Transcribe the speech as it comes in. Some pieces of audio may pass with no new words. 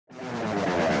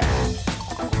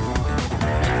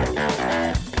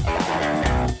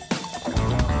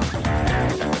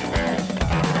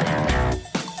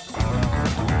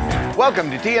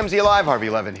Welcome to TMZ Live. Harvey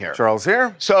Levin here. Charles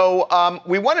here. So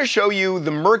we want to show you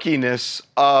the murkiness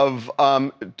of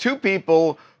two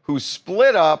people who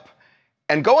split up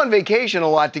and go on vacation a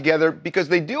lot together because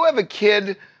they do have a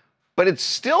kid, but it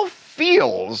still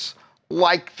feels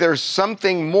like there's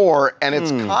something more, and it's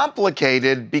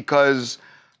complicated because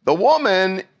the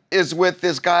woman is with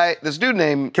this guy, this dude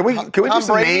named Can we do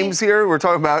some names here? We're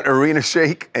talking about Irina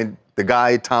Shayk and the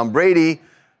guy Tom Brady,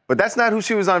 but that's not who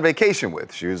she was on vacation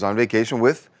with. She was on vacation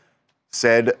with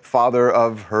said father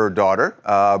of her daughter,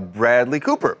 Bradley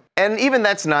Cooper. And even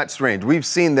that's not strange. We've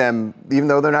seen them, even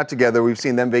though they're not together, we've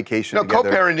seen them vacation together.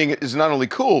 Co-parenting is not only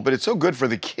cool, but it's so good for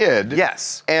the kid.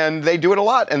 Yes. And they do it a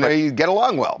lot, and they get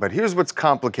along well. But here's what's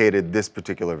complicated this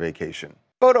particular vacation.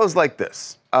 Photos like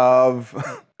this of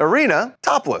Irina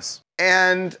topless.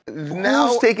 And now...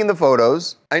 Who's taking the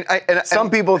photos? Some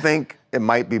and people think it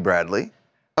might be Bradley.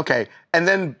 Okay, and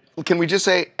then can we just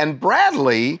say, and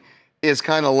Bradley is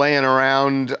kind of laying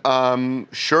around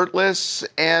shirtless,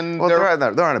 and well,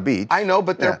 they're on a beach. I know,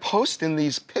 but they're posting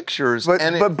these pictures. But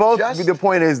the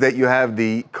point is that you have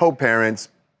the co-parents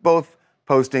both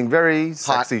posting very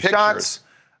sexy shots.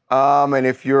 And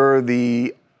if you're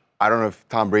the, I don't know if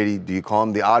Tom Brady, do you call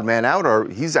him the odd man out, or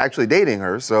he's actually dating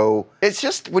her, so. It's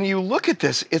just, when you look at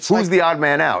this, it's who's the odd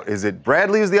man out? Is it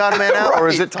Bradley who's the odd man out, or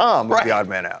is it Tom who's the odd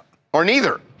man out? Or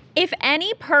neither. If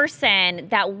any person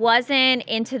that wasn't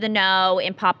into the know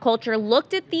in pop culture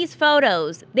looked at these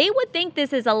photos, they would think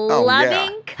this is a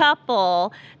loving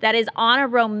couple that is on a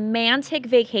romantic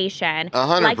vacation.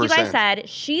 100%. Like you guys said,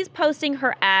 she's posting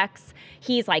her ex.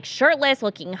 He's like shirtless,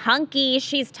 looking hunky.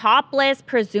 She's topless,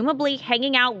 presumably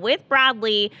hanging out with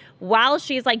Bradley while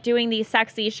she's like doing these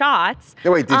sexy shots.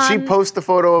 Yeah, wait, did she post the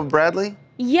photo of Bradley?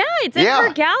 Yeah, it's in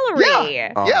her gallery.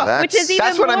 Yeah, which is even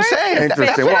that's what I'm saying.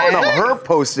 Interesting. Well, no, her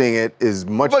posting it is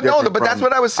much different. No, but that's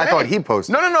what I was saying. I thought he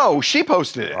posted it. No, she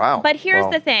posted it. Wow. But here's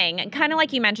the thing, kind of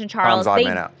like you mentioned, Charles,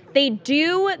 they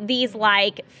do these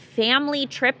like family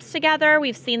trips together.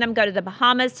 We've seen them go to the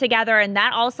Bahamas together, and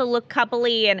that also looked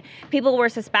coupley, and people were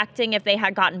suspecting if they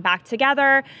had gotten back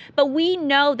together. But we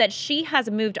know that she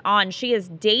has moved on. She is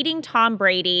dating Tom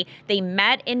Brady. They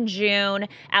met in June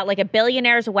at like a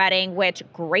billionaire's wedding, which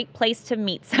great place to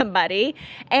meet somebody.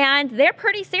 And they're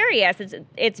pretty serious.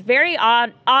 It's very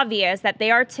obvious that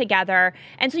they are together.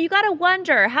 And so you got to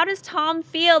wonder, how does Tom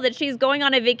feel that she's going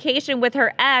on a vacation with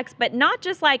her ex, but not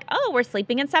just like, oh, we're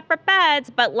sleeping in separate beds,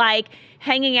 but like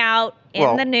hanging out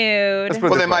in the nude.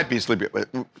 Well, they might be sleeping.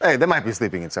 Hey, they might be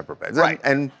sleeping in separate beds. Right.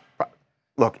 And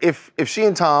look, if she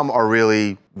and Tom are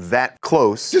really that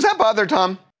close. Does that bother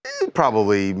Tom? It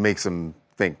probably makes him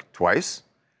think twice.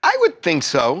 I would think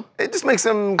so. It just makes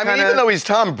him I mean, even though he's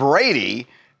Tom Brady,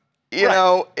 you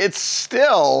know, it's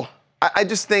still... I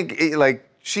just think,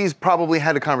 she's probably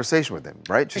had a conversation with him,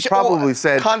 right? She's probably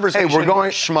said, hey, we're going...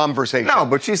 Schmumversation. No,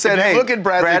 but she said, hey, look at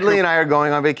Bradley and I are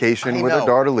going on vacation with our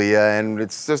daughter Leah, and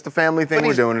it's just a family thing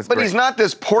we're doing. It's but great. He's not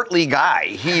this portly guy.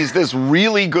 He's this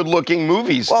really good-looking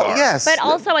movie star. Well, yes. But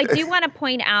also, I do want to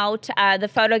point out the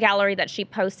photo gallery that she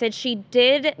posted. She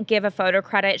did give a photo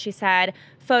credit. She said,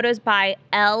 photos by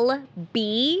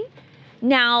LB.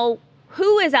 Now,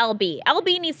 who is LB?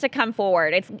 LB needs to come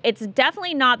forward. It's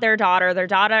definitely not their daughter. Their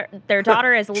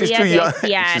daughter is Leah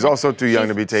Dacian. She's also too young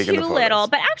to be taking the photos. Too little.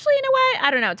 But actually, you know what?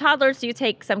 I don't know. Toddlers do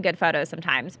take some good photos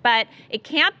sometimes. But it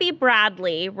can't be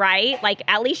Bradley, right? Like,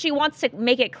 at least she wants to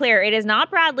make it clear. It is not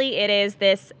Bradley. It is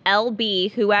this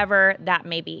LB, whoever that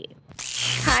may be.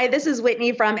 Hi, this is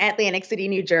Whitney from Atlantic City,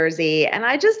 New Jersey. And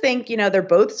I just think, they're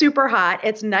both super hot.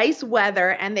 It's nice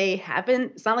weather, and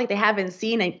it's not like they haven't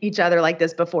seen each other like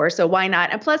this before. So why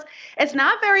not? And plus, it's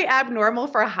not very abnormal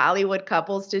for Hollywood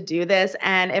couples to do this.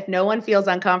 And if no one feels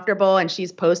uncomfortable and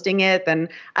she's posting it, then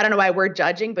I don't know why we're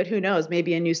judging, but who knows?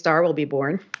 Maybe a new star will be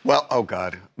born. Well, oh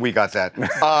God, we got that.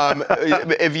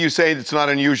 If you say it's not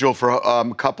unusual for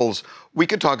couples, we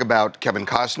could talk about Kevin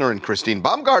Costner and Christine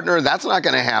Baumgartner. That's not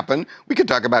going to happen. We could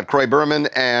talk about Croy Berman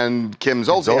and Kim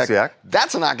Zolciak.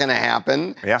 That's not going to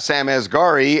happen. Yeah. Sam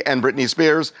Asghari and Britney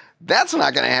Spears. That's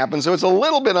not going to happen. So it's a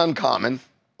little bit uncommon.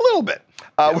 A little bit.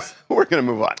 We're going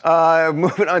to move on.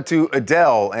 Moving on to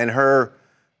Adele and her...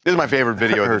 This is my favorite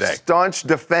video of the day. Her staunch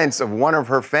defense of one of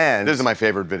her fans. This is my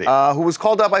favorite video. Who was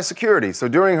called out by security. So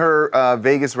during her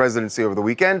Vegas residency over the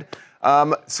weekend,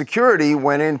 security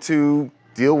went in to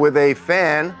deal with a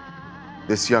fan,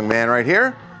 this young man right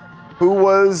here, who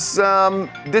was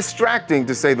distracting,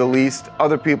 to say the least,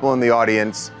 other people in the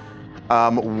audience.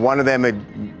 One of them had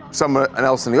someone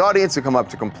else in the audience had come up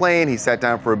to complain. He sat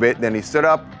down for a bit, then he stood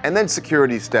up, and then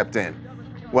security stepped in.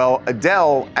 Well,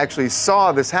 Adele actually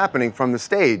saw this happening from the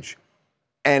stage.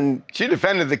 And she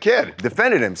defended the kid.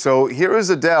 Defended him. So here is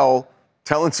Adele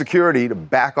telling security to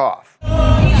back off.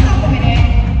 Stop a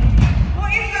minute.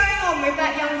 What is going on with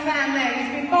that young fan there?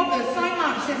 He's been bothered so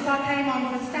much since I came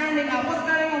on for standing up. What's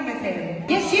going on with him?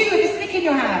 Yes, you with a stick in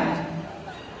your hand.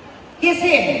 Yes,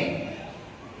 him.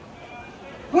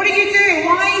 What are you doing?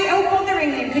 Why are you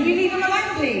bothering him? Can you leave him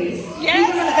alone, please? Yes. Leave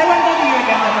him alone. They won't bother you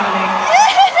again, my darling.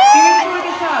 You enjoy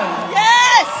the show?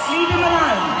 Yes. Leave him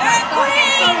alone. Yes,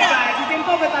 queen. Sorry, guys. You've been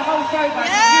bothered the whole show by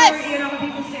Yes. security and other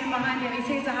people sitting behind him. He's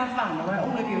here to have fun, all right?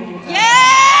 All of you are here to have fun. Yes.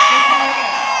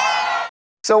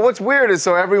 So what's weird is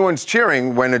everyone's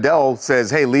cheering when Adele says,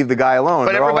 "Hey, leave the guy alone."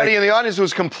 But They're all everybody like, in the audience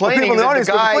was complaining. people in the that audience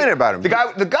were complaining about him.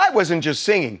 The guy wasn't just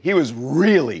singing; he was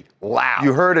really loud.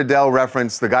 You heard Adele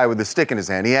reference the guy with the stick in his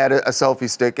hand. He had a selfie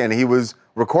stick, and he was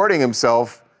recording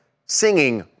himself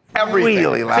singing Everything.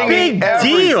 really loud. Big Every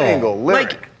deal. single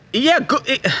lyric. Like, yeah,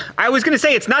 I was going to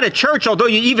say it's not a church, although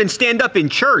you even stand up in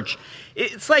church.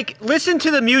 It's like, listen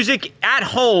to the music at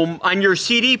home on your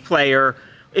CD player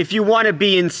if you want to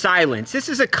be in silence. This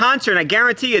is a concert. I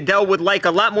guarantee Adele would like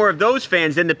a lot more of those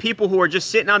fans than the people who are just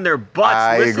sitting on their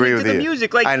butts listening to the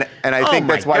music. Like, and I think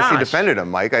that's why she defended him,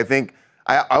 Mike.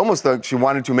 I almost thought she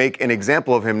wanted to make an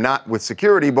example of him, not with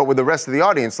security, but with the rest of the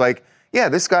audience. Like, yeah,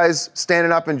 this guy's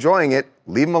standing up enjoying it.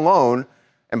 Leave him alone.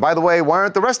 And by the way, why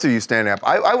aren't the rest of you standing up?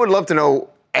 I would love to know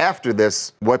after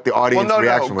this what the audience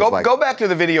reaction was like. Go back to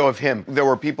the video of him. There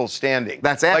were people standing.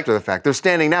 That's after the fact. They're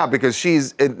standing now because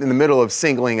she's in the middle of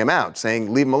singling him out,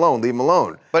 saying, "Leave him alone, leave him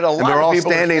alone." But and they're all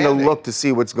standing to standing look to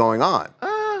see what's going on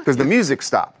because the music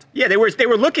stopped. Yeah, they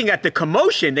were looking at the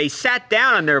commotion. They sat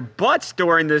down on their butts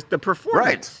during the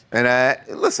performance. Right.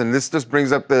 And listen, this just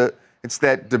brings up it's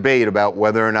that debate about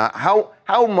whether or not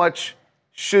how much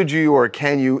should you or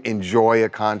can you enjoy a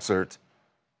concert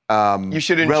you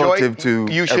should enjoy relative to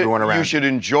everyone around. You should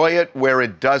enjoy it where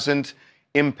it doesn't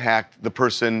impact the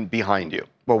person behind you.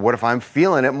 Well, what if I'm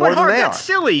feeling it more than they That's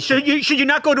silly. Should you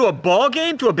not go to a ball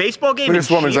game, to a baseball game? When and this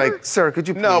woman's cheer? like, "Sir, could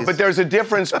you please?" No, but there's a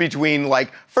difference between,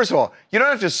 like, first of all, you don't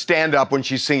have to stand up when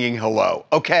she's singing Hello,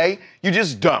 okay? You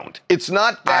just don't. It's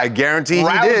not that I guarantee he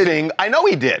rousing. did. I know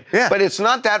he did. Yeah. But it's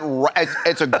not that,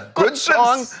 it's a good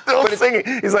song. Still but singing.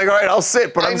 He's like, "All right, I'll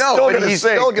sit, but I'm still going to sing." He's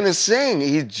still going to sing.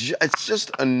 It's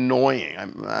just annoying.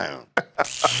 I don't.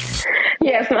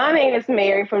 Yes, my name is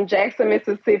Mary from Jackson,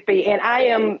 Mississippi, and I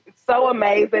am so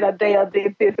amazed that Adele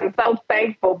did this and so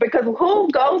thankful because who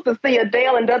goes to see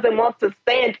Adele and doesn't want to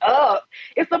stand up?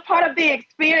 It's a part of the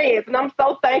experience, and I'm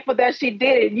so thankful that she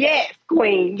did it. Yes,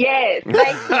 Queen, yes,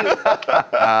 thank you.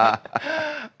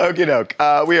 Okie doke.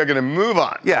 We are going to move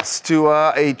on. Yes, to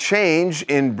a change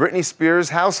in Britney Spears'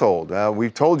 household.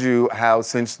 We've told you how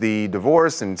since the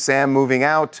divorce and Sam moving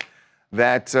out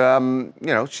that,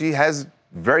 she has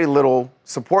very little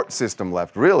support system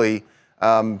left. Really,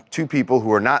 two people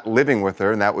who are not living with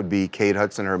her, and that would be Kate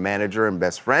Hudson, her manager and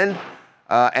best friend,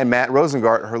 and Matt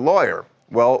Rosengart, her lawyer.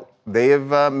 Well, they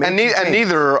have made And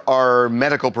neither are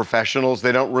medical professionals.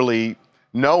 They don't really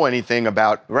know anything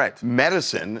about Right.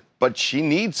 medicine, but she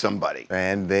needs somebody.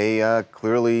 And they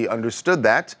clearly understood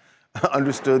that,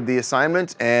 understood the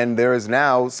assignment, and there is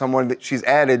now someone that she's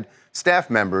added staff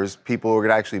members, people who are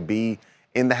going to actually be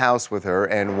in the house with her,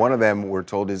 and one of them, we're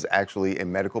told, is actually a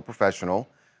medical professional.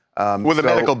 With a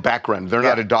medical background. They're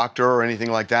not Yeah. a doctor or anything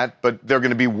like that, but they're going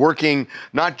to be working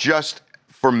not just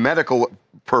for medical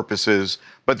purposes,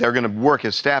 but they're going to work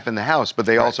as staff in the house, but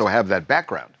they also have that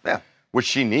background, which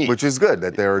she needs. Which is good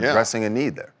that they're addressing a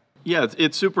need there. Yeah,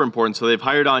 it's super important. So they've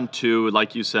hired on two,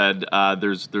 like you said,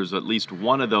 there's at least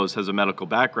one of those has a medical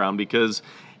background because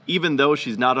even though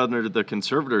she's not under the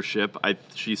conservatorship,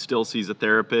 she still sees a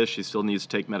therapist. She still needs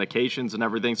to take medications and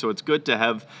everything. So it's good to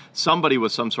have somebody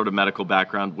with some sort of medical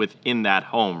background within that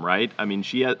home, right? I mean,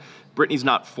 Brittany's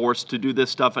not forced to do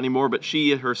this stuff anymore, but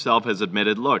she herself has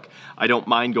admitted, look, I don't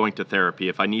mind going to therapy.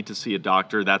 If I need to see a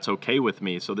doctor, that's okay with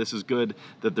me. So this is good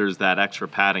that there's that extra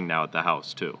padding now at the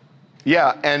house, too.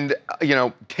 Yeah, and,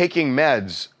 taking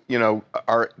meds,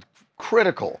 are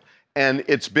critical. And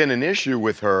it's been an issue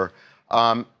with her.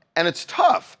 And it's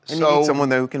tough. And you need someone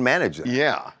there who can manage that.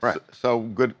 Yeah. Right. So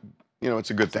good, it's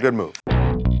a good thing. Good move.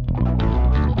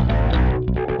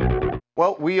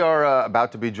 Well, we are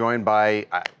about to be joined by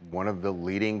one of the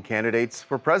leading candidates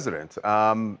for president.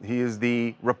 He is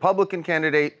the Republican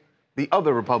candidate, the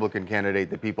other Republican candidate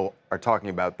that people are talking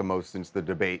about the most since the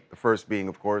debate. The first being,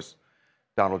 of course,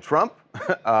 Donald Trump,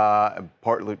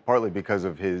 partly because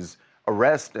of his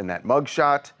arrest and that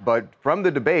mugshot. But from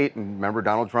the debate, and remember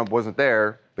Donald Trump wasn't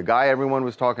there, the guy everyone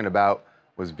was talking about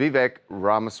was Vivek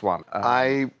Ramaswamy.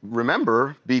 I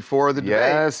remember before the debate.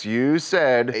 Yes, you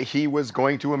said. He was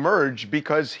going to emerge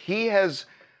because he has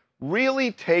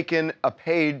really taken a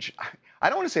page, I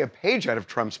don't want to say a page out of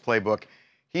Trump's playbook.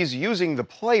 He's using the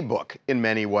playbook in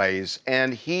many ways,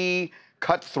 and he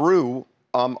cut through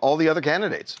all the other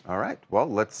candidates. All right. Well,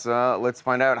 let's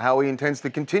find out how he intends to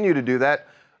continue to do that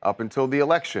up until the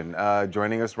election.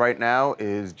 Joining us right now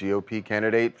is GOP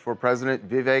candidate for president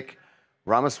Vivek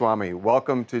Ramaswamy.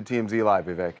 Welcome to TMZ Live,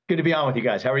 Vivek. Good to be on with you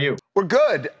guys. How are you? We're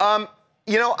good.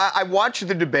 You know, I watched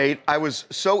the debate. I was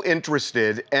so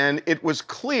interested, and it was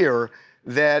clear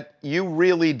that you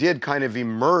really did kind of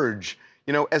emerge,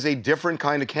 you know, as a different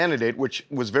kind of candidate, which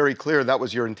was very clear that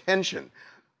was your intention.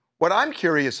 What I'm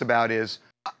curious about is,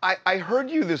 I heard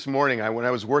you this morning. When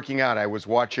I was working out, I was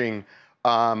watching,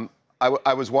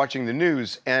 I was watching the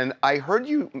news, and I heard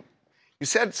you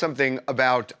said something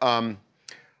about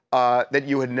that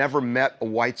you had never met a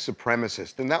white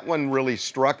supremacist, and that one really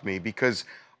struck me because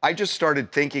I just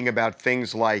started thinking about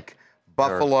things like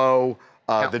Buffalo,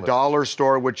 the dollar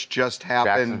store, which just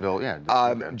happened.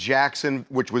 Jacksonville,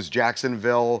 which was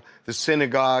Jacksonville, the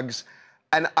synagogues.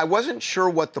 And I wasn't sure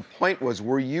what the point was.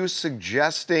 Were you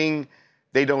suggesting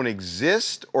they don't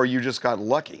exist, or you just got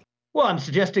lucky? Well, I'm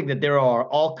suggesting that there are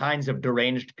all kinds of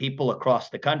deranged people across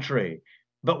the country.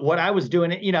 But what I was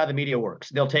doing, you know how the media works.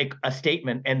 They'll take a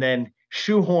statement and then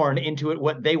shoehorn into it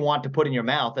what they want to put in your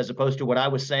mouth, as opposed to what I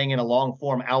was saying in a long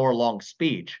form, hour-long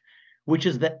speech, which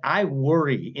is that I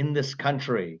worry in this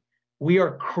country, we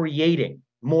are creating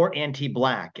more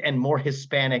anti-Black and more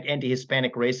Hispanic,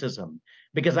 anti-Hispanic racism,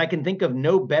 because I can think of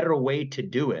no better way to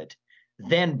do it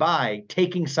than by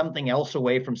taking something else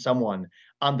away from someone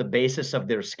on the basis of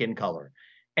their skin color.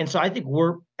 And so I think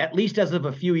we're, at least as of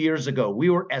a few years ago, we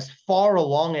were as far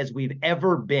along as we've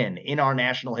ever been in our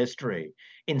national history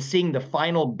in seeing the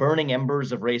final burning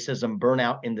embers of racism burn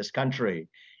out in this country.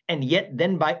 And yet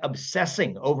then by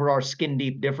obsessing over our skin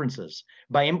deep differences,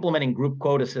 by implementing group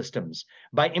quota systems,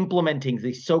 by implementing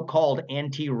the so-called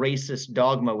anti-racist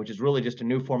dogma, which is really just a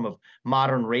new form of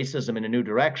modern racism in a new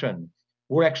direction,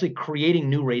 we're actually creating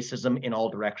new racism in all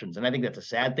directions. And I think that's a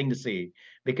sad thing to see,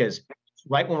 because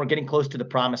right when we're getting close to the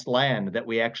promised land, that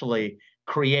we actually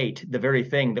create the very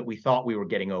thing that we thought we were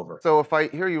getting over. So if I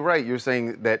hear you right, you're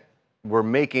saying that we're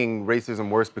making racism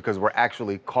worse because we're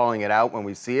actually calling it out when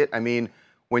we see it. I mean,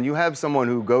 when you have someone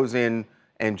who goes in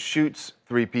and shoots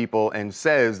 3 people and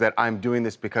says that I'm doing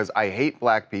this because I hate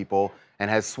Black people and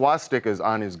has swastikas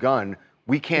on his gun,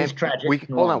 we can't.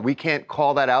 Hold on, we can't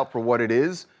call that out for what it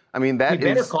is. I mean, we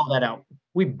better call that out.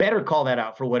 We better call that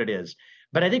out for what it is.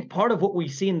 But I think part of what we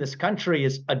see in this country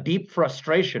is a deep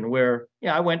frustration where, you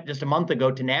know, I went just a month ago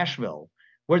to Nashville,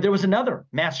 where there was another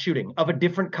mass shooting of a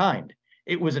different kind.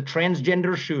 It was a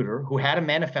transgender shooter who had a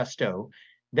manifesto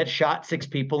that shot 6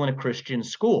 people in a Christian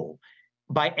school.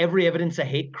 By every evidence, a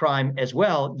hate crime as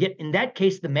well. Yet in that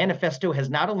case, the manifesto has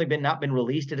not only not been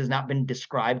released, it has not been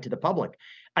described to the public.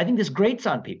 I think this grates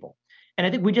on people. And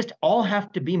I think we just all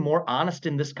have to be more honest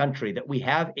in this country that we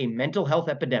have a mental health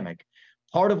epidemic.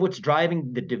 Part of what's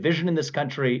driving the division in this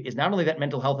country is not only that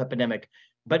mental health epidemic,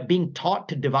 but being taught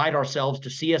to divide ourselves, to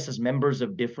see us as members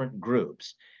of different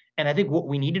groups. And I think what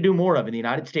we need to do more of in the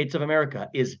United States of America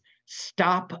is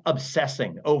stop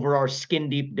obsessing over our skin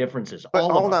deep differances. But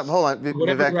hold on,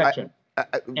 Vivek.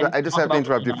 I just have to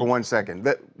interrupt you for 1 second.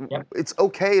 It's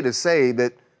okay to say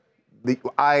that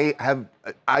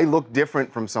I look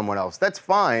different from someone else. That's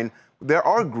fine. There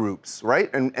are groups, right?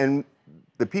 And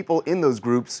the people in those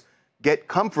groups get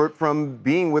comfort from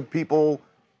being with people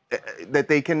that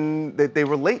they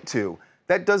relate to.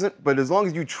 That doesn't, but as long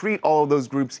as you treat all of those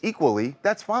groups equally,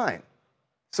 that's fine.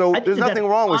 So there's nothing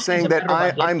wrong with saying that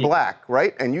I'm Black,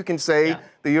 right? And you can say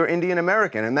that you're Indian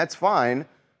American, and that's fine.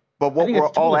 But what we're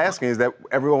all asking is that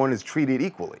everyone is treated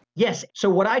equally. Yes. So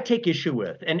what I take issue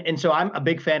with, and so I'm a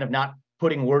big fan of not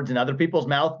putting words in other people's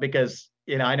mouth, because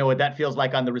I know what that feels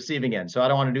like on the receiving end. So I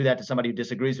don't want to do that to somebody who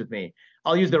disagrees with me.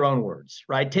 I'll use their own words,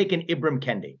 right? Take an Ibram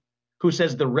Kendi, who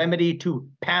says the remedy to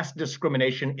past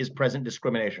discrimination is present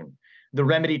discrimination. The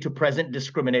remedy to present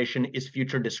discrimination is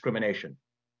future discrimination.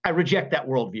 I reject that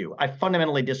worldview. I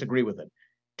fundamentally disagree with it.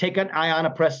 Take an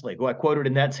Ayanna Pressley, who I quoted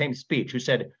in that same speech, who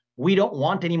said, we don't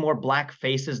want any more Black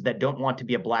faces that don't want to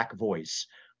be a Black voice.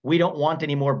 We don't want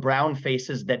any more brown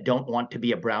faces that don't want to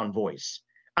be a brown voice.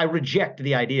 I reject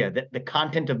the idea that the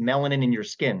content of melanin in your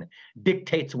skin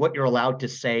dictates what you're allowed to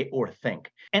say or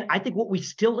think. And I think what we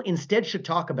still instead should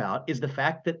talk about is the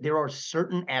fact that there are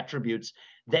certain attributes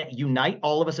that unite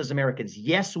all of us as Americans.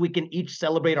 Yes, we can each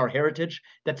celebrate our heritage.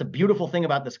 That's a beautiful thing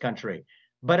about this country.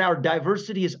 But our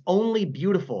diversity is only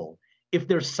beautiful if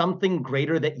there's something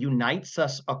greater that unites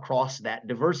us across that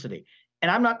diversity. And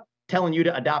I'm not telling you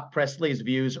to adopt Presley's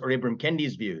views or Ibram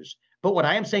Kendi's views. But what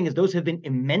I am saying is those have been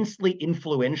immensely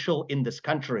influential in this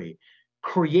country,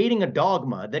 creating a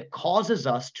dogma that causes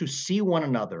us to see one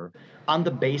another on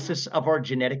the basis of our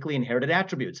genetically inherited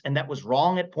attributes. And that was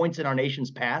wrong at points in our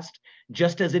nation's past,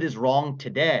 just as it is wrong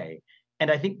today. And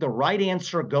I think the right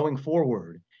answer going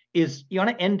forward is you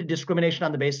want to end discrimination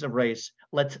on the basis of race.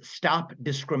 Let's stop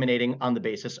discriminating on the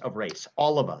basis of race,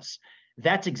 all of us.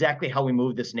 That's exactly how we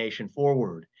move this nation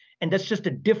forward. And that's just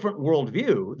a different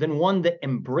worldview than one that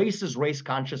embraces race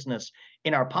consciousness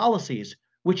in our policies,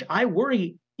 which I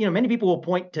worry, many people will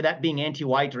point to that being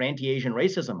anti-white or anti-Asian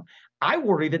racism. I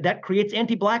worry that that creates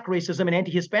anti-Black racism and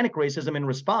anti-Hispanic racism in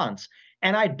response.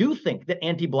 And I do think that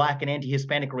anti-Black and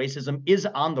anti-Hispanic racism is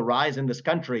on the rise in this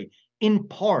country, in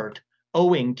part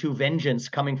owing to vengeance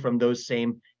coming from those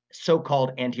same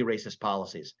so-called anti-racist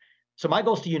policies. So my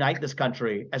goal is to unite this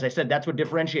country. As I said, that's what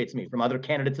differentiates me from other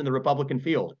candidates in the Republican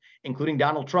field, including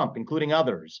Donald Trump, including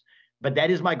others. But that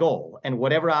is my goal. And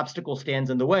whatever obstacle stands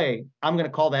in the way, I'm going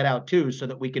to call that out too, so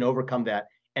that we can overcome that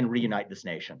and reunite this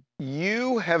nation.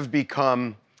 You have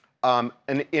become an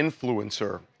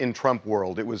influencer in Trump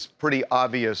world. It was pretty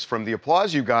obvious from the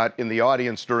applause you got in the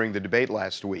audience during the debate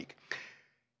last week.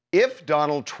 If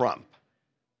Donald Trump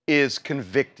is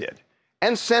convicted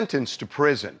and sentenced to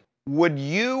prison, would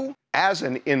you, as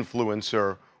an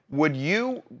influencer, would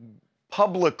you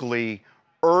publicly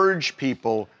urge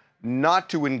people not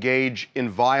to engage in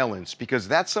violence? Because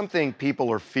that's something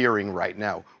people are fearing right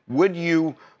now. Would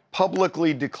you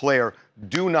publicly declare,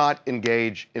 do not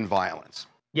engage in violence?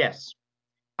 Yes.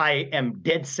 I am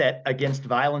dead set against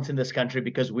violence in this country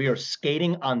because we are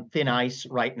skating on thin ice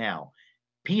right now.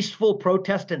 Peaceful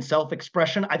protest and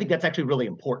self-expression, I think that's actually really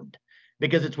important,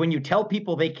 because it's when you tell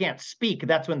people they can't speak,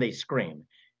 that's when they scream.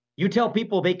 You tell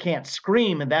people they can't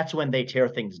scream, and that's when they tear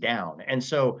things down. And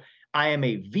so I am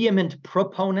a vehement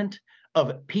proponent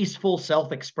of peaceful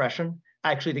self-expression.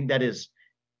 I actually think that is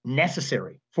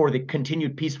necessary for the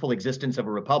continued peaceful existence of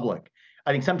a republic.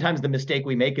 I think sometimes the mistake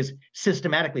we make is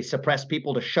systematically suppress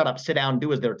people to shut up, sit down,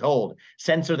 do as they're told,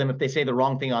 censor them if they say the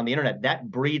wrong thing on the internet.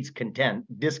 That breeds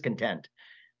discontent.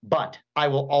 But I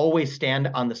will always stand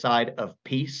on the side of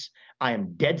peace. I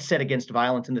am dead set against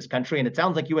violence in this country, and it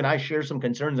sounds like you and I share some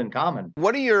concerns in common.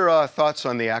 What are your thoughts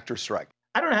on the actors' strike?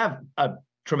 I don't have I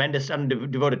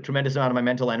don't devote a tremendous amount of my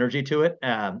mental energy to it.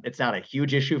 It's not a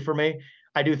huge issue for me.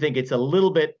 I do think it's a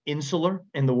little bit insular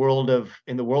in the world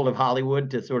of Hollywood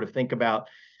to sort of think about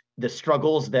the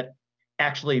struggles that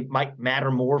actually might matter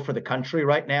more for the country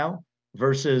right now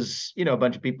versus, a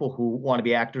bunch of people who want to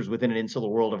be actors within an insular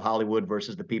world of Hollywood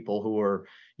versus the people who are,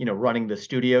 running the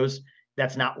studios.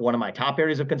 That's not one of my top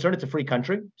areas of concern. It's a free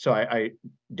country, so I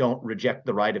don't reject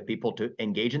the right of people to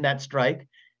engage in that strike.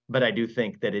 But I do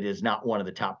think that it is not one of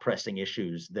the top pressing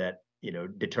issues that,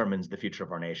 determines the future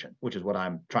of our nation, which is what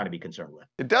I'm trying to be concerned with.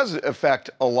 It does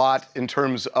affect a lot in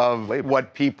terms of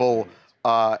what people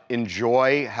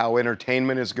enjoy, how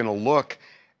entertainment is going to look,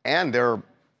 and there are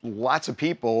lots of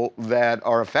people that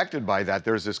are affected by that.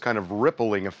 There's this kind of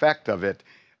rippling effect of it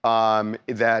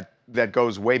that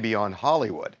goes way beyond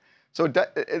Hollywood. So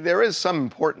there is some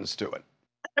importance to it.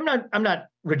 I'm not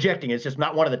rejecting it. It's just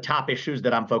not one of the top issues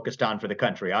that I'm focused on for the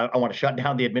country. I want to shut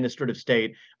down the administrative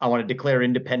state. I want to declare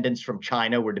independence from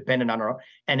China. We're dependent on our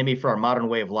enemy for our modern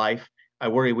way of life. I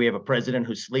worry we have a president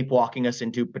who's sleepwalking us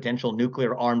into potential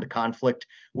nuclear armed conflict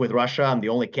with Russia. I'm the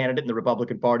only candidate in the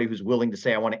Republican Party who's willing to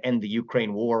say I want to end the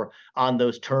Ukraine war on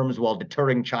those terms while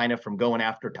deterring China from going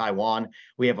after Taiwan.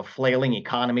 We have a flailing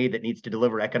economy that needs to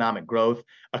deliver economic growth,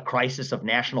 a crisis of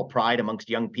national pride amongst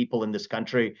young people in this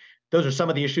country. Those are some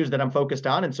of the issues that I'm focused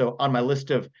on. And so on my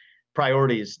list of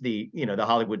priorities, the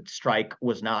Hollywood strike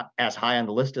was not as high on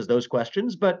the list as those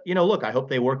questions. But, look, I hope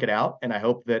they work it out. And I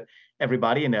hope that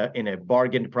everybody in a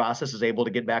bargained process is able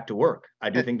to get back to work. I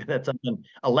do think that that's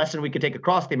a lesson we could take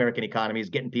across the American economy is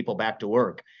getting people back to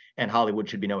work. And Hollywood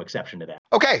should be no exception to that.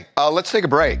 Okay, let's take a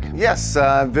break. Yes,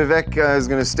 Vivek is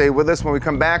going to stay with us. When we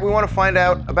come back, we want to find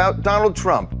out about Donald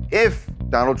Trump. If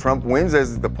Donald Trump wins,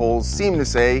 as the polls seem to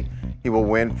say he will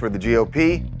win for the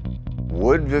GOP,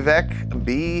 would Vivek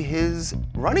be his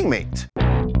running mate?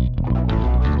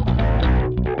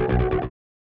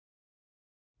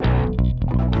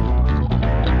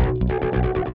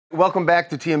 Welcome back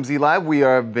to TMZ Live. We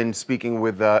have been speaking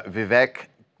with Vivek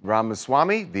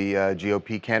Ramaswamy, the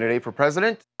GOP candidate for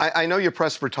president. I know you're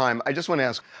pressed for time. I just want to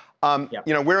ask,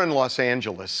 we're in Los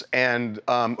Angeles, and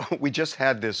we just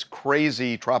had this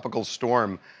crazy tropical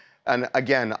storm. And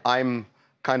again, I'm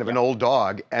kind of an old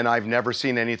dog, and I've never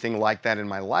seen anything like that in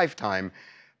my lifetime.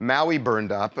 Maui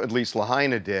burned up, at least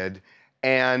Lahaina did,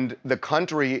 and the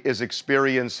country is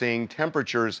experiencing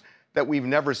temperatures that we've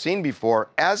never seen before,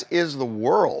 as is the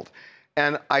world.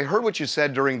 And I heard what you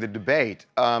said during the debate,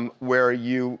 where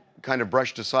you kind of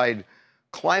brushed aside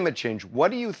climate change.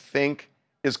 What do you think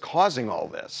is causing all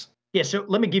this? Yeah, so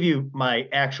let me give you my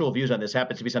actual views on this.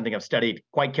 Happens to be something I've studied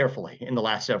quite carefully in the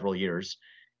last several years.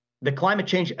 The climate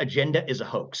change agenda is a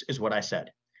hoax, is what I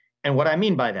said. And what I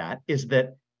mean by that is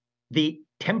that the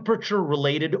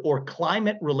temperature-related or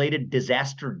climate-related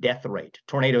disaster death rate,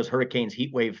 tornadoes, hurricanes,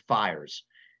 heat wave, fires,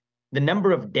 the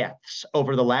number of deaths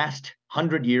over the last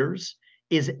 100 years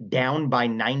is down by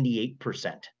 98%.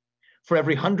 For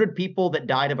every 100 people that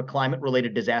died of a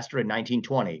climate-related disaster in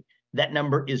 1920, that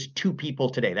number is 2 people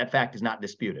today. That fact is not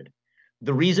disputed.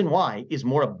 The reason why is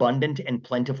more abundant and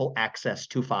plentiful access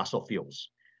to fossil fuels.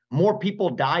 More people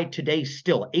die today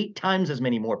still, 8 times as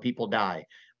many more people die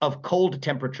of cold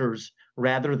temperatures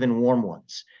rather than warm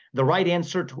ones. The right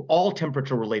answer to all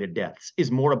temperature-related deaths is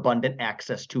more abundant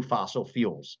access to fossil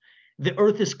fuels. The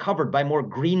Earth is covered by more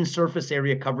green surface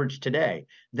area coverage today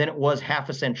than it was half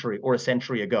a century or a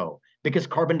century ago, because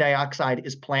carbon dioxide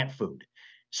is plant food.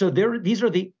 So these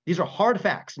are hard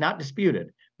facts, not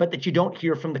disputed, but that you don't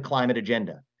hear from the climate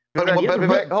agenda. But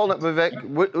Vivek, hold up, Vivek.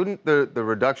 Wouldn't the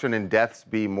reduction in deaths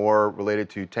be more related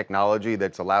to technology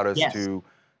that's allowed us to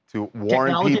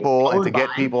warn people and to get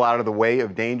people out of the way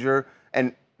of danger?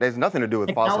 And there's nothing to do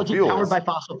with fossil fuels. Technology powered by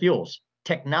fossil fuels.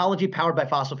 Technology powered by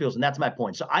fossil fuels, and that's my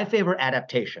point. So I favor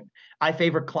adaptation. I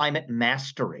favor climate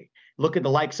mastery. Look at the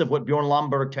likes of what Bjorn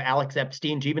Lomborg to Alex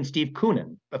Epstein to even Steve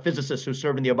Koonin, a physicist who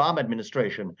served in the Obama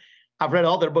administration. I've read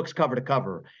all their books cover to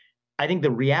cover. I think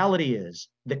the reality is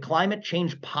the climate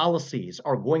change policies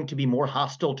are going to be more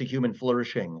hostile to human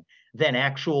flourishing than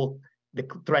the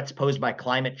threats posed by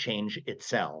climate change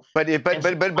itself. But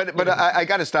I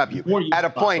got to stop you. At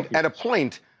a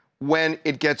point when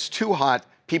it gets too hot,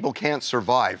 people can't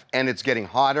survive, and it's getting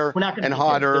hotter and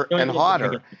hotter and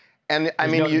hotter. And I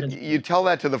mean, you tell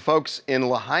that to the folks in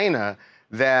Lahaina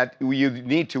that you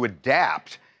need to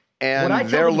adapt. And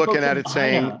they're looking at it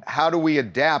saying, how do we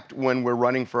adapt when we're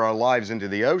running for our lives into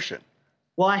the ocean?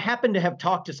 Well, I happen to have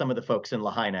talked to some of the folks in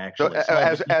Lahaina, actually.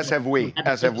 So, as have we,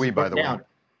 by the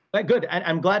way. Good.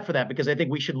 I'm glad for that, because I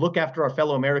think we should look after our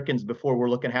fellow Americans before we're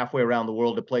looking halfway around the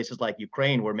world to places like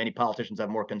Ukraine, where many politicians have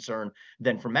more concern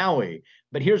than for Maui.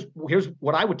 But here's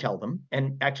what I would tell them,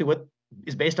 and actually what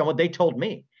is based on what they told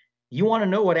me. You want to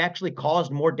know what actually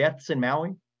caused more deaths in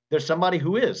Maui? There's somebody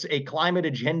who is a climate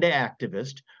agenda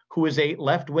activist, who is a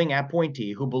left-wing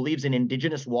appointee, who believes in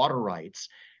indigenous water rights,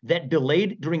 that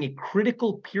delayed during a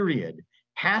critical period,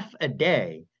 half a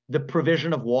day, the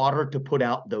provision of water to put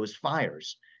out those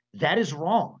fires. That is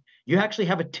wrong. You actually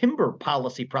have a timber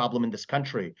policy problem in this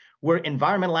country, where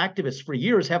environmental activists for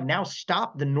years have now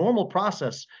stopped the normal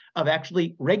process of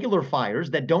actually regular fires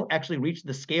that don't actually reach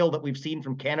the scale that we've seen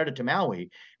from Canada to Maui,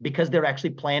 because they're actually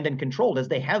planned and controlled, as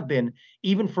they have been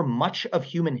even for much of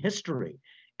human history.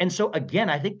 And so, again,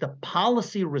 I think the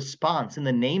policy response in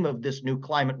the name of this new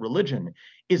climate religion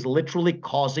is literally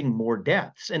causing more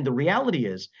deaths. And the reality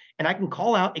is, and I can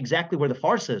call out exactly where the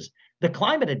farce is, the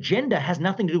climate agenda has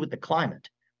nothing to do with the climate,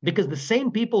 because the same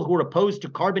people who are opposed to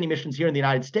carbon emissions here in the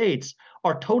United States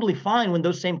are totally fine when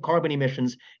those same carbon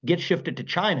emissions get shifted to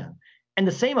China. And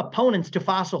the same opponents to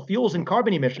fossil fuels and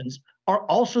carbon emissions are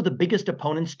also the biggest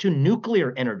opponents to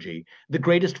nuclear energy, the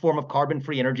greatest form of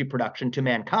carbon-free energy production to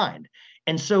mankind.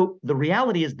 And so the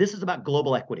reality is, this is about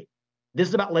global equity. This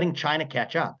is about letting China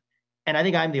catch up. And I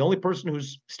think I'm the only person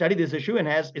who's studied this issue and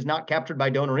is not captured by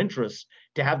donor interests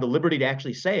to have the liberty to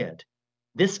actually say it.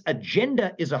 This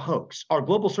agenda is a hoax. Are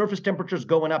global surface temperatures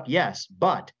going up? Yes,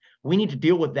 but we need to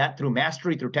deal with that through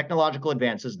mastery, through technological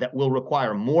advances that will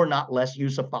require more, not less,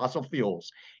 use of fossil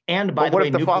fuels. And by the way, what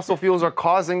if the fossil fuels are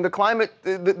causing the climate,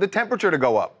 the temperature to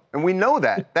go up? And we know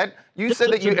that. You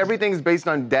said that everything is based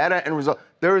on data and results.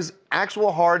 There is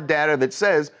actual hard data that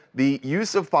says the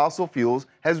use of fossil fuels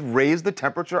has raised the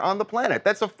temperature on the planet.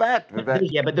 That's a fact, Vivek.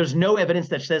 Yeah, but there's no evidence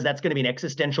that says that's going to be an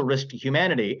existential risk to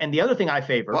humanity. And the other thing I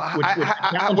favor, wait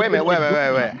a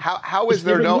minute. How is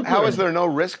there no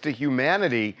risk to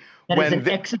humanity? That is an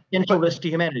existential risk to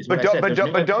humanity.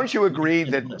 But don't you agree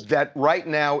that right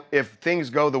now, if things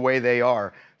go the way they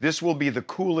are, this will be the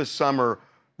coolest summer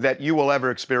that you will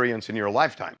ever experience in your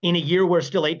lifetime? In a year where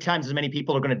still 8 times as many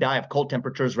people are going to die of cold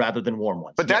temperatures rather than warm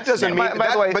ones. But that doesn't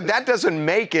that doesn't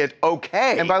make it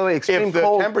okay. And by the way, if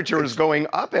the temperature is going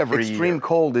up every year. Extreme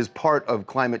cold is part of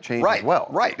climate change as well.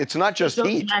 Right. It's not just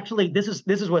heat. Actually, this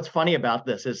is what's funny about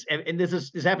this and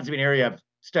this happens to be an area I've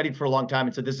studied for a long time,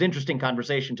 and so this is an interesting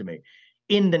conversation to me.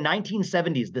 In the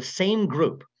 1970s, the same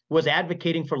group was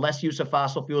advocating for less use of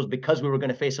fossil fuels because we were going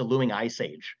to face a looming ice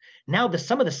age. Now,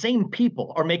 some of the same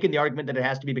people are making the argument that it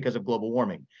has to be because of global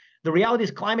warming. The reality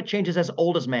is climate change is as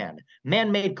old as man.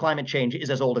 Man-made climate change is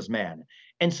as old as man.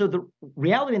 And so the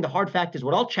reality and the hard fact is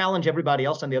what I'll challenge everybody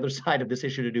else on the other side of this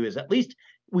issue to do is at least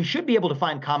we should be able to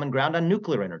find common ground on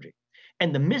nuclear energy.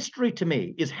 And the mystery to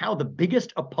me is how the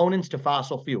biggest opponents to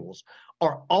fossil fuels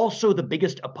are also the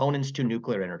biggest opponents to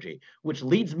nuclear energy, which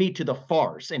leads me to the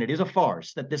farce, and it is a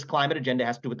farce, that this climate agenda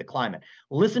has to do with the climate.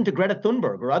 Listen to Greta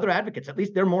Thunberg or other advocates. At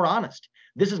least they're more honest.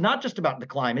 This is not just about the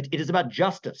climate. It is about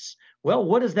justice. Well,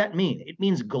 what does that mean? It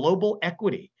means global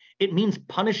equity. It means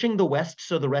punishing the West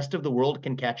so the rest of the world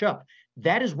can catch up.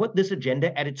 That is what this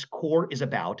agenda at its core is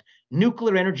about.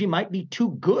 Nuclear energy might be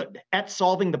too good at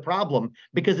solving the problem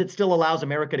because it still allows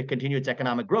America to continue its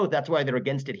economic growth. That's why they're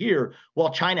against it here.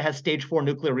 While China has stage 4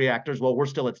 nuclear reactors, while we're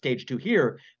still at stage 2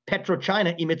 here,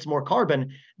 PetroChina emits more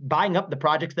carbon, buying up the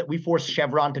projects that we forced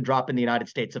Chevron to drop in the United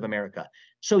States of America.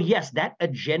 So yes, that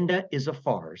agenda is a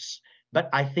farce. But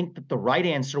I think that the right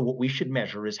answer, what we should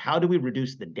measure is how do we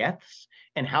reduce the deaths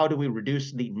and how do we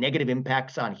reduce the negative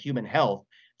impacts on human health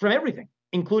from everything,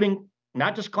 including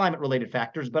not just climate-related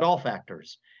factors, but all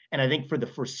factors. And I think for the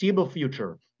foreseeable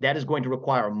future, that is going to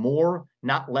require more,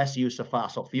 not less use of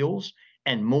fossil fuels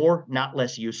and more, not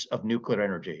less use of nuclear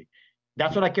energy.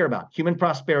 That's what I care about. Human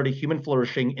prosperity, human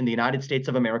flourishing in the United States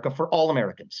of America for all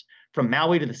Americans, from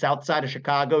Maui to the south side of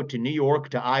Chicago, to New York,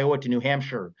 to Iowa, to New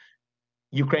Hampshire.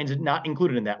 Ukraine's not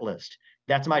included in that list.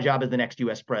 That's my job as the next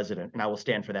U.S. president, and I will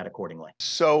stand for that accordingly.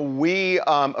 So we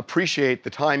appreciate the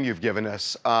time you've given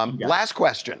us. Last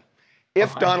question.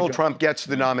 If Donald Trump gets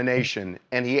the nomination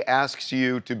and he asks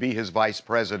you to be his vice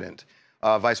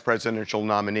presidential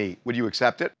nominee, would you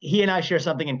accept it? He and I share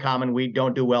something in common. We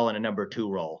don't do well in a number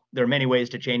 2 role. There are many ways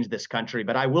to change this country,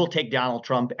 but I will take Donald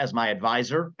Trump as my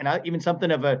advisor and even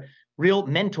something of a real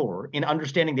mentor in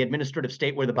understanding the administrative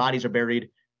state where the bodies are buried.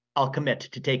 I'll commit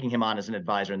to taking him on as an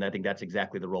advisor, and I think that's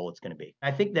exactly the role it's going to be.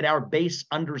 I think that our base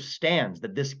understands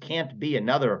that this can't be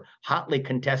another hotly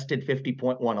contested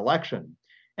 50.1 election.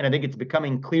 And I think it's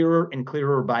becoming clearer and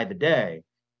clearer by the day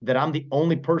that I'm the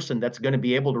only person that's going to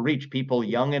be able to reach people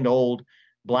young and old,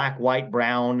 black, white,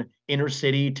 brown, inner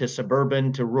city to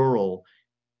suburban to rural,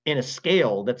 in a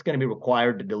scale that's going to be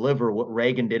required to deliver what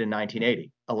Reagan did in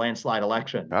 1980, a landslide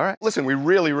election. All right. Listen, we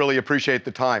really, really appreciate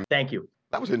the time. Thank you.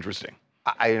 That was interesting.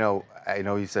 I know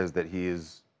he says that he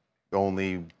is the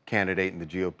only candidate in the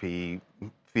GOP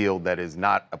field that is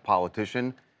not a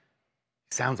politician.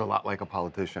 Sounds a lot like a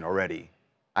politician already.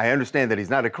 I understand that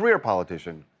he's not a career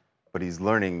politician, but he's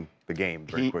learning the game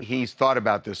very quickly. He's thought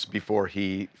about this before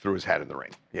he threw his hat in the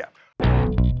ring. Yeah.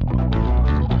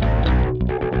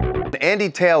 Andy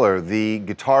Taylor, the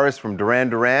guitarist from Duran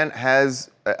Duran, has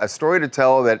a story to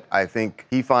tell that I think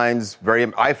I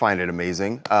find it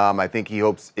amazing. I think he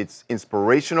hopes it's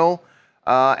inspirational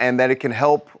and that it can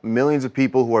help millions of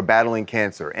people who are battling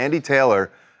cancer. Andy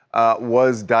Taylor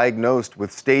was diagnosed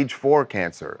with stage 4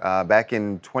 cancer back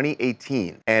in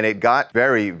 2018, and it got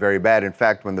very, very bad. In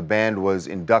fact, when the band was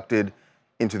inducted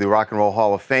into the Rock and Roll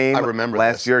Hall of Fame. I remember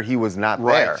last year he was not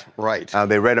there. Right.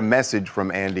 They read a message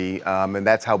from Andy, and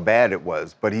that's how bad it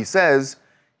was. But he says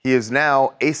he is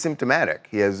now asymptomatic.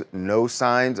 He has no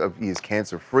signs he is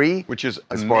cancer-free. Which is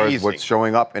as amazing. far as what's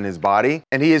showing up in his body.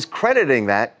 And he is crediting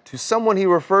that to someone he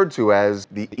referred to as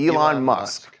the Elon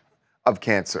Musk of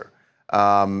cancer.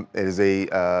 It is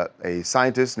a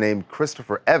scientist named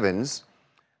Christopher Evans,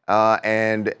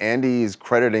 and Andy is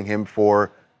crediting him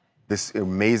for this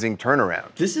amazing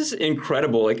turnaround. This is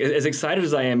incredible. Like, as excited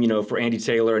as I am, for Andy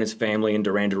Taylor and his family and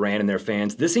Duran Duran and their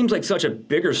fans, this seems like such a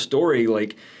bigger story.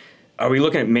 Like, are we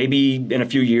looking at maybe in a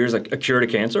few years like a cure to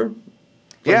cancer?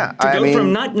 Yeah, to go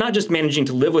from not just managing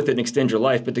to live with it and extend your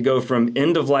life, but to go from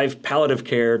end of life palliative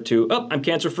care to I'm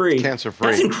cancer free. Cancer-free.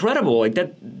 That's incredible. Like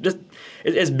that, just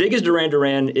as big as Duran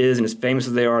Duran is and as famous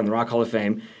as they are in the Rock Hall of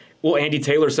Fame, will Andy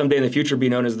Taylor someday in the future be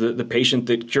known as the patient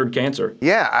that cured cancer?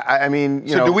 Yeah, I mean,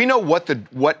 so do we know what the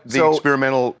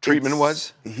experimental treatment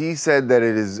was? He said that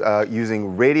it is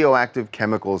using radioactive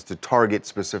chemicals to target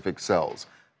specific cells,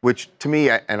 which to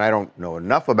me, and I don't know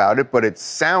enough about it, but it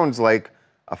sounds like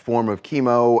a form of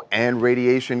chemo and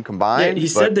radiation combined. Yeah, he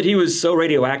said that he was so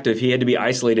radioactive he had to be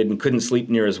isolated and couldn't sleep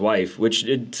near his wife, which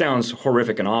it sounds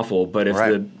horrific and awful, but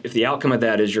if the outcome of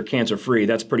that is you're cancer-free,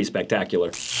 that's pretty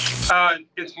spectacular.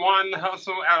 It's Juan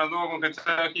Hustle out of Louisville,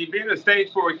 Kentucky. Being a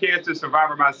stage 4 cancer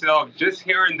survivor myself, just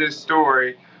hearing this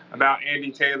story about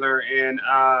Andy Taylor and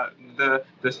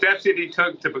the steps that he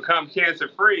took to become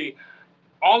cancer-free,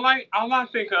 all I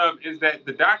think of is that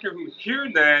the doctor who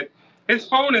cured that, his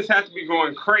phone has to be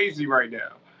going crazy right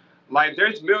now. Like,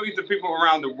 there's millions of people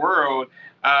around the world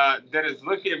that is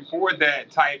looking for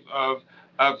that type of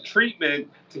treatment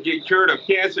to get cured of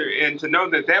cancer, and to know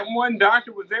that that one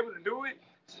doctor was able to do it,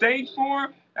 stage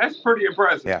 4, that's pretty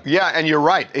impressive. Yeah, and you're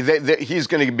right. He's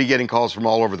going to be getting calls from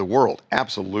all over the world.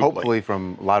 Absolutely. Hopefully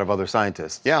from a lot of other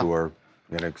scientists who are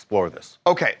going to explore this.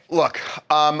 Okay, look,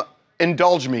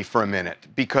 indulge me for a minute,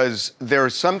 because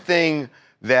there's something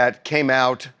that came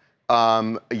out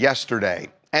yesterday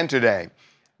and today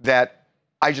that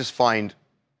I just find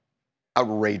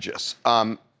outrageous.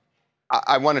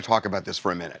 I want to talk about this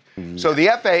for a minute. So the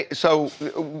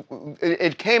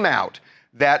it came out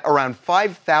that around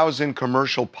 5,000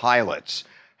 commercial pilots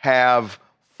have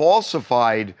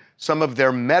falsified some of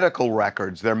their medical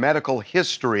records, their medical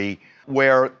history,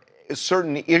 where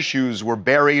certain issues were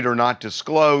buried or not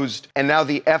disclosed, and now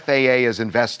the FAA is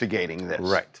investigating this.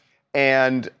 Right.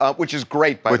 And which is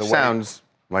great, by the way. Which sounds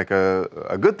like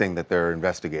a good thing that they're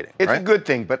investigating, It's right? a good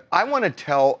thing, but I want to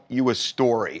tell you a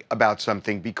story about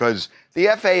something, because the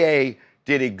FAA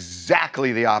did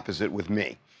exactly the opposite with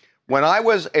me. When I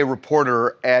was a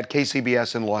reporter at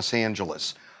KCBS in Los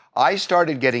Angeles, I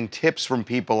started getting tips from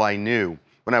people I knew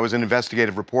when I was an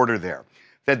investigative reporter there,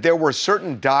 that there were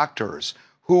certain doctors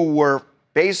who were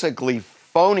basically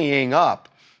phoning up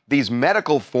these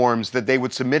medical forms that they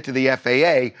would submit to the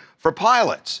FAA for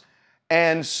pilots.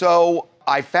 And so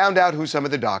I found out who some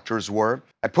of the doctors were.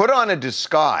 I put on a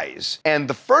disguise, and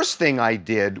the first thing I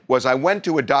did was I went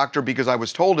to a doctor, because I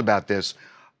was told about this,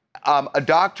 a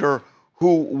doctor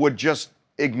who would just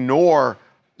ignore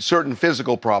certain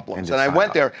physical problems. And I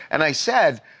went there and I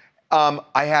said,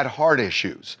 I had heart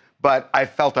issues, but I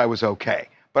felt I was okay.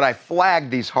 But I flagged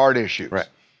these heart issues. Right.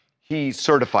 He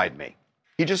certified me.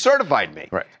 He just certified me.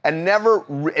 Right. And never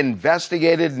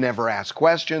investigated, never asked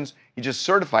questions. He just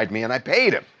certified me, and I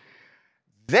paid him.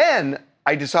 Then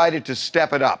I decided to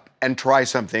step it up and try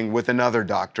something with another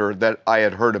doctor that I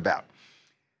had heard about.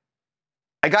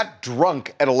 I got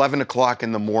drunk at 11 o'clock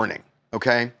in the morning,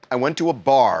 okay? I went to a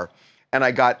bar, and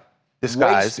I got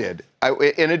wasted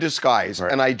in a disguise,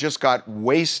 and I just got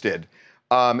wasted.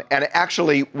 And I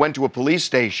actually went to a police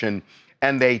station,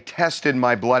 and they tested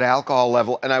my blood alcohol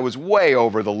level, and I was way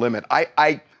over the limit.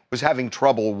 I was having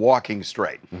trouble walking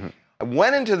straight. I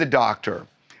went into the doctor,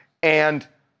 and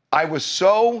I was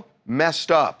so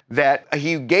messed up that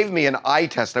he gave me an eye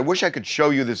test. I wish I could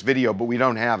show you this video, but we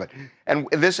don't have it. And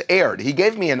this aired. He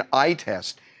gave me an eye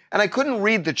test, and I couldn't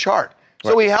read the chart.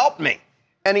 So he helped me,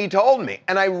 and he told me,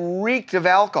 and I reeked of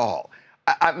alcohol.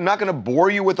 I'm not going to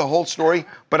bore you with the whole story,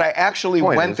 but I actually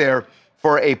went there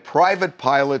for a private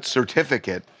pilot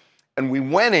certificate, and we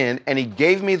went in, and he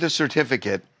gave me the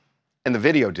certificate, and the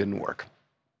video didn't work.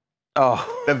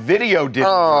 Oh. The video didn't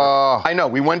work. I know.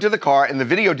 We went to the car, and the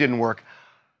video didn't work.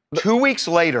 2 weeks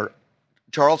later,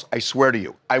 Charles, I swear to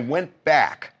you, I went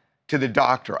back to the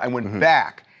doctor. I went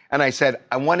back, and I said,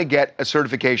 I want to get a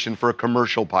certification for a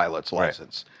commercial pilot's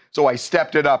license. So I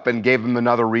stepped it up and gave him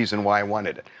another reason why I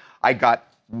wanted it. I got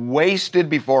wasted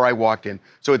before I walked in.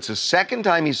 So it's the second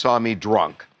time he saw me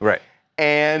drunk. Right.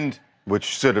 And which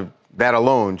should have, that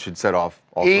alone should set off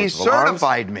all he sorts of alarms,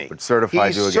 certified me. But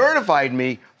certified you He again. certified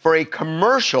me for a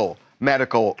commercial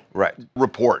medical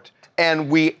report. And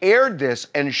we aired this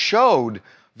and showed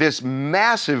this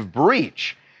massive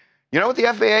breach. You know what the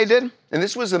FAA did? And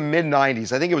this was the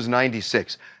mid-90s. I think it was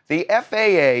 96. The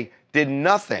FAA did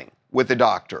nothing with the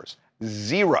doctors.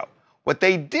 Zero. What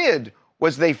they did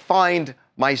was they fined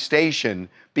my station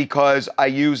because I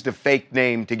used a fake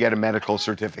name to get a medical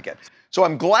certificate. So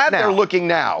I'm glad they're looking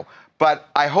now, but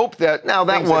I hope that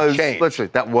things have changed. Let's say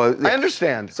that was. I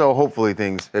understand. So hopefully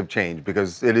things have changed,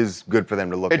 because it is good for them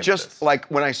to look at Just like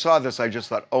when I saw this, I just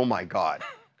thought, oh my God.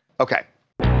 Okay.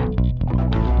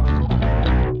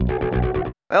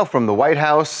 Well, from the White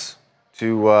House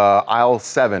to aisle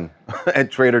 7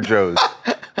 at Trader Joe's.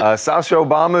 Sasha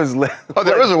Obama's. Oh,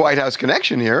 there is a White House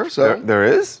connection here. So there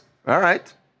is? All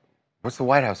right. What's the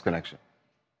White House connection?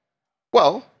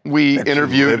 Well, we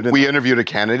interviewed a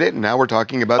candidate, and now we're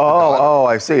talking about. Oh,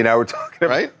 I see. Now we're talking about.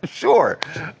 Right? Sure.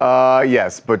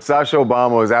 Yes, but Sasha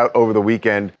Obama was out over the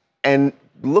weekend and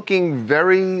looking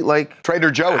very like Trader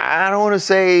Joe. I don't want to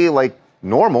say like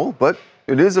normal, but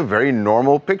it is a very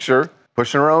normal picture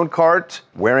pushing her own cart,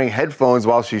 wearing headphones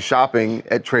while she's shopping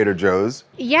at Trader Joe's.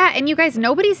 Yeah, and you guys,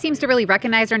 nobody seems to really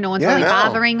recognize her. No one's really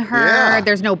bothering her. Yeah.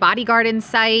 There's no bodyguard in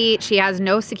sight. She has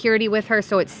no security with her,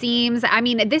 so it seems. I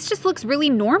mean, this just looks really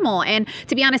normal. And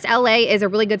to be honest, LA is a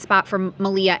really good spot for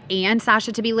Malia and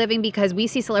Sasha to be living because we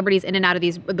see celebrities in and out of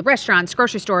the restaurants,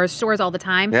 grocery stores all the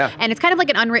time. Yeah. And it's kind of like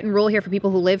an unwritten rule here for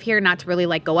people who live here not to really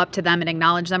like go up to them and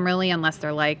acknowledge them really unless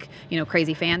they're like,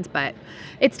 crazy fans. But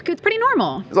it's pretty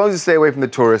normal. As long as you stay away from the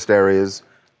tourist areas,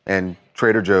 and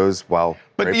Trader Joe's, while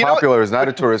very popular, is not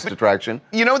a tourist attraction.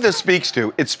 You know what this speaks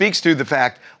to? It speaks to the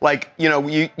fact,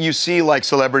 you see like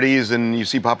celebrities and you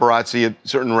see paparazzi at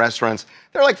certain restaurants.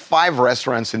 There are like 5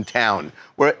 restaurants in town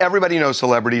where everybody knows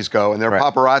celebrities go, and there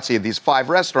are paparazzi at these 5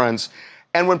 restaurants.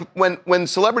 And when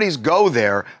celebrities go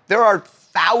there are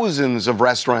thousands of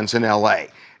restaurants in LA.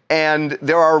 And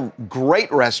there are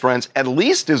great restaurants, at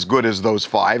least as good as those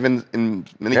 5, and in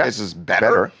many cases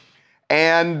better.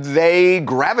 And they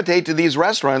gravitate to these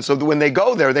restaurants so that when they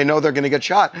go there, they know they're going to get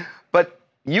shot. But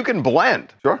you can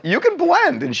blend. Sure. You can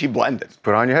blend, and she blended.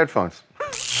 Put on your headphones.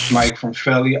 Mike from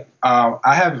Philly.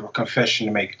 I have a confession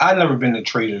to make. I've never been to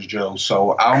Trader Joe's,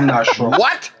 so I'm not sure.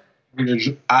 What?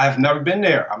 I've never been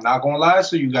there. I'm not going to lie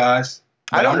to you guys.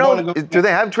 I don't know. Do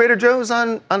they have Trader Joe's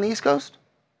on the East Coast?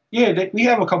 Yeah, we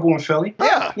have a couple in Philly.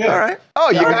 Yeah. All right. Oh,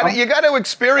 you got to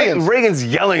experience. Hey, Reagan's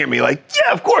yelling at me like,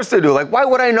 yeah, of course they do. Like, why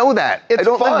would I know that? It's I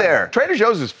don't fun. live there. Trader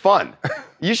Joe's is fun.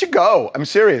 You should go. I'm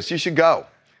serious. You should go.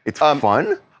 It's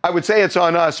fun? I would say it's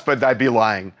on us, but I'd be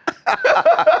lying.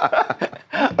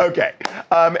 Okay.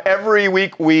 Every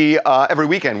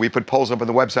weekend we put polls up on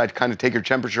the website to kind of take your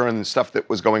temperature on the stuff that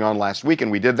was going on last week,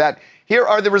 and we did that. Here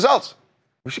are the results.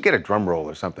 We should get a drum roll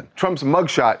or something. Trump's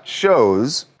mugshot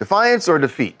shows defiance or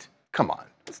defeat. Come on,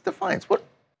 it's defiance. What?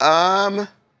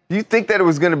 Do you think that it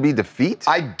was going to be defeat?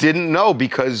 I didn't know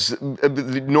because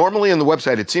normally on the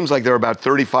website it seems like there are about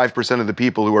 35% of the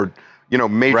people who are,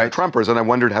 major Trumpers, and I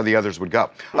wondered how the others would go.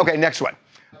 Okay, next one.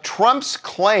 Trump's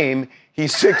claim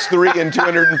he's 6'3" and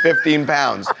 215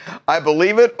 pounds. I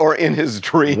believe it or in his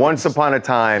dreams. Once upon a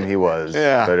time he was.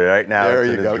 Yeah. But right now there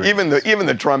it's you in go. his dreams. Even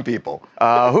the Trump people.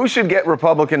 Who should get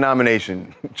Republican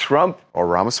nomination? Trump or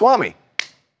Ramaswamy?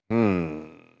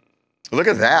 Look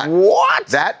at that. What?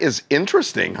 That is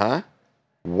interesting, huh?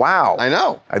 Wow. I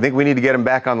know. I think we need to get him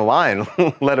back on the line.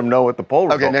 Let him know what the poll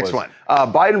result was. Okay, next one.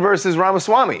 Biden versus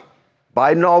Ramaswamy.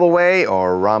 Biden all the way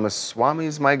or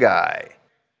Ramaswamy's my guy?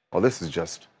 Well, this is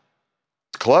just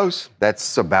close.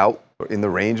 That's about in the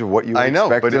range of what you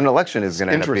expect an election is going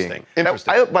to end up being.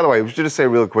 Interesting. By the way, we should just say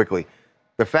real quickly,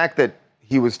 the fact that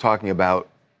he was talking about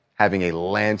having a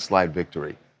landslide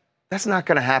victory, that's not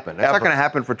going to happen. That's not going to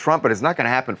happen for Trump, but it's not going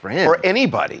to happen for him. For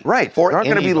anybody. Right. For there aren't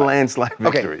going to be anybody. landslide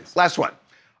victories. Okay, last one.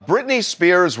 Britney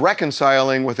Spears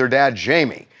reconciling with her dad,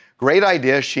 Jamie. Great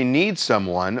idea. She needs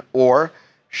someone, or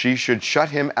she should shut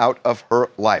him out of her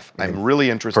life. I'm really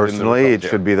interested in the Personally, result it here.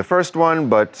 should be the first one,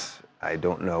 but I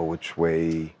don't know which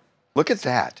way. Look at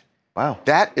that. Wow.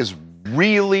 That is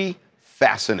really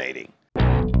fascinating.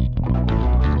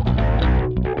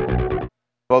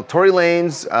 Well, Tory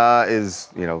Lanez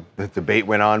the debate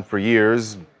went on for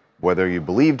years, whether you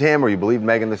believed him or you believed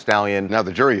Megan Thee Stallion. Now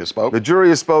the jury has spoken. The jury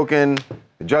has spoken.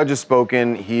 The judge has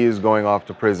spoken. He is going off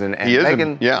to prison. And He is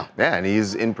Megan, and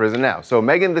he's in prison now. So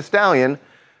Megan Thee Stallion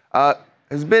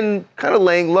has been kind of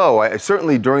laying low.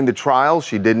 Certainly during the trial,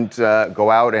 she didn't go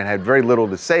out and had very little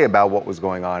to say about what was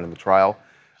going on in the trial.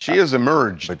 She has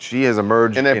emerged. But she has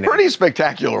emerged in a pretty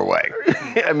spectacular way.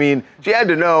 I mean, she had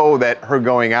to know that her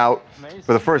going out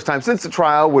for the first time since the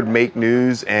trial would make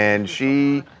news, and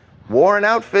she wore an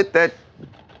outfit that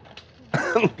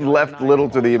left little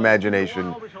to the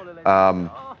imagination.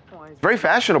 It's very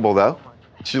fashionable, though.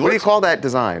 What do you call that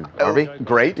design, Harvey?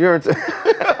 Great. It's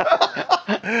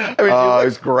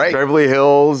great. Beverly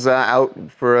Hills out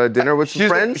for a dinner with some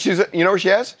friends. You know where she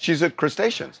is? She's at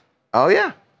Crustaceans. Oh,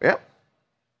 yeah. Yeah.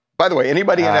 By the way,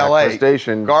 anybody in LA,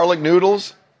 Crustacean. Garlic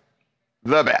noodles,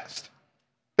 the best.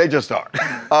 They just are.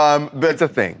 But it's a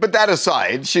thing. But that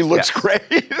aside, she looks great.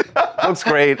 Looks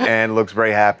great and looks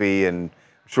very happy, and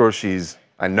I'm sure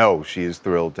I know she is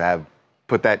thrilled to have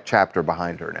put that chapter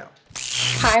behind her now.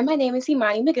 Hi, my name is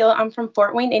Imani McGill. I'm from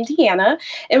Fort Wayne, Indiana.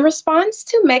 In response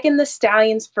to Megan Thee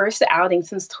Stallion's first outing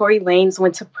since Tory Lanez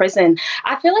went to prison,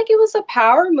 I feel like it was a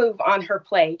power move on her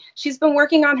play. She's been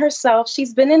working on herself.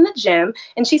 She's been in the gym,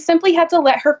 and she simply had to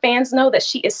let her fans know that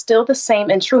she is still the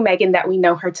same and true Megan that we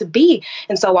know her to be.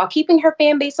 And so while keeping her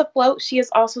fan base afloat, she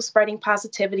is also spreading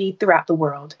positivity throughout the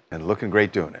world. And looking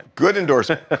great doing it. Good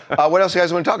endorsement. What else do you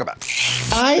guys want to talk about?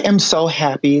 I am so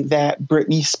happy that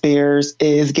Britney Spears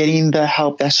is getting the help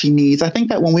help that she needs. I think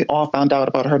that when we all found out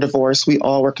about her divorce, we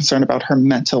all were concerned about her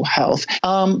mental health.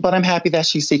 But I'm happy that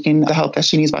she's seeking the help that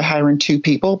she needs by hiring 2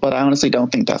 people, but I honestly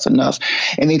don't think that's enough.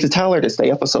 And need to tell her to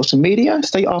stay off of social media,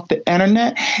 stay off the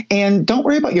internet, and don't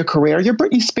worry about your career. You're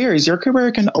Britney Spears. Your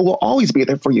career will always be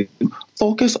there for you.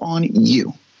 Focus on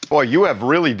you. Boy, you have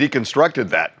really deconstructed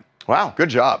that. Wow, good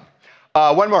job.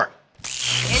 One more.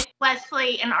 It's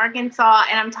Wesley in Arkansas,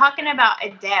 and I'm talking about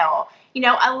Adele. You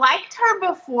know, I liked her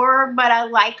before, but I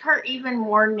like her even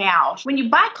more now. When you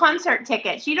buy concert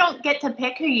tickets, you don't get to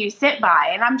pick who you sit by.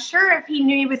 And I'm sure if he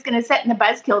knew he was going to sit in the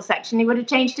buzzkill section, he would have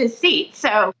changed his seat.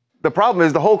 So the problem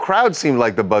is the whole crowd seemed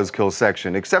like the buzzkill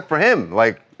section, except for him.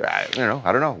 Like, I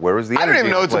don't know. Where was the energy? I don't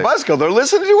even know it's a buzzkill. They're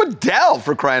listening to Adele,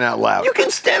 for crying out loud. You can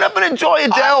stand up and enjoy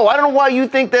Adele. I don't know why you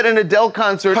think that an Adele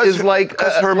concert is like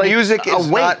because her music is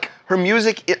not. Her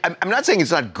music. I'm not saying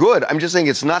it's not good. I'm just saying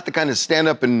it's not the kind of stand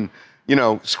up and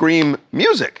scream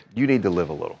music. You need to live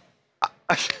a little.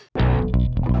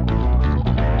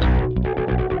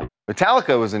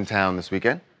 Metallica was in town this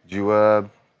weekend. Did you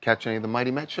catch any of the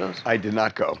Mighty Met shows? I did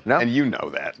not go. No? And you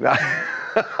know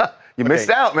that. You missed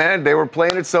out, man. They were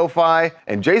playing at SoFi,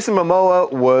 and Jason Momoa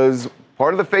was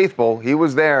part of the faithful. He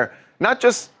was there, not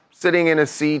just sitting in a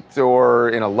seat or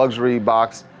in a luxury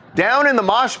box. Down in the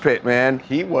mosh pit, man.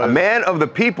 He was a man of the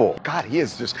people. God, he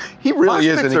really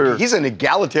is. He's an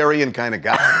egalitarian kind of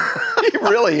guy. He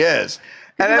really is.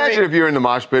 And imagine if you're in the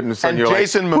mosh pit and suddenly you're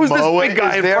Jason like, who's Momoa this big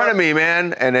guy in there? front of me,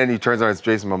 man? And then he turns on, it's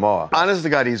Jason Momoa. Honest to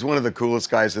God, he's one of the coolest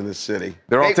guys in this city.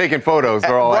 They're all taking photos.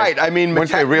 They're all right. Like, I mean,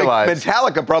 once they realize.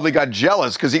 Metallica probably got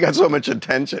jealous because he got so much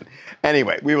attention.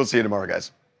 Anyway, we will see you tomorrow,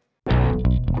 guys.